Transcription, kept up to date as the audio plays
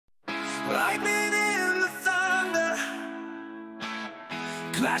Lightning in the thunder,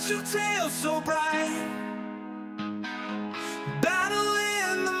 clash of tales so bright. Battle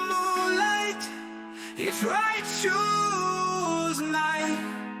in the moonlight, it's righteous night.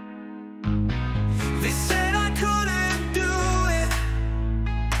 They said I couldn't do it,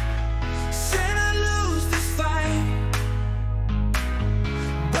 said I'd lose this fight,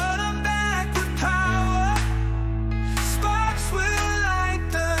 but I'm back with power. Sparks will light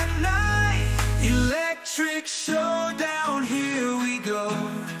the night. Electric showdown, here we go.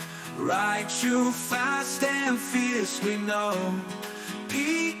 Raichu, fast and fierce, we know.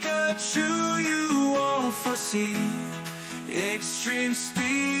 Pikachu, you won't foresee. Extreme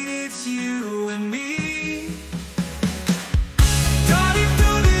speed, it's you and me. Darting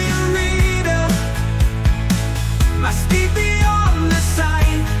through the arena, my speed beyond the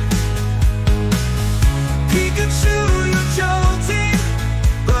sight. Pikachu, you're jolting,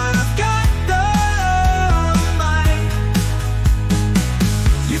 but I've got the might.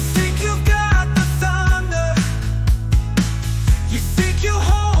 You think you've got the thunder, you think you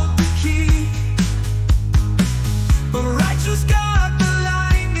hold the key, but Raichu's got the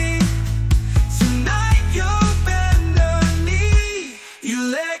lightning. Tonight you'll bend the knee.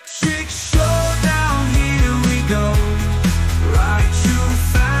 Electric showdown, here we go. Raichu,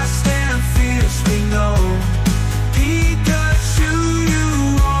 fast and fierce, we know. Pikachu, you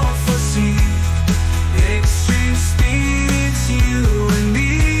won't foresee. Extreme speed, it's you and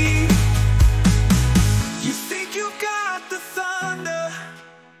me. You think you got the thunder,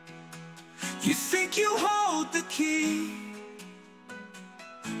 you think you hold the key,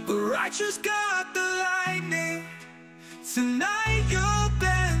 but Raichu's got the lightning. Tonight you'll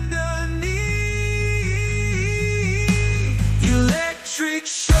bend the knee. Electric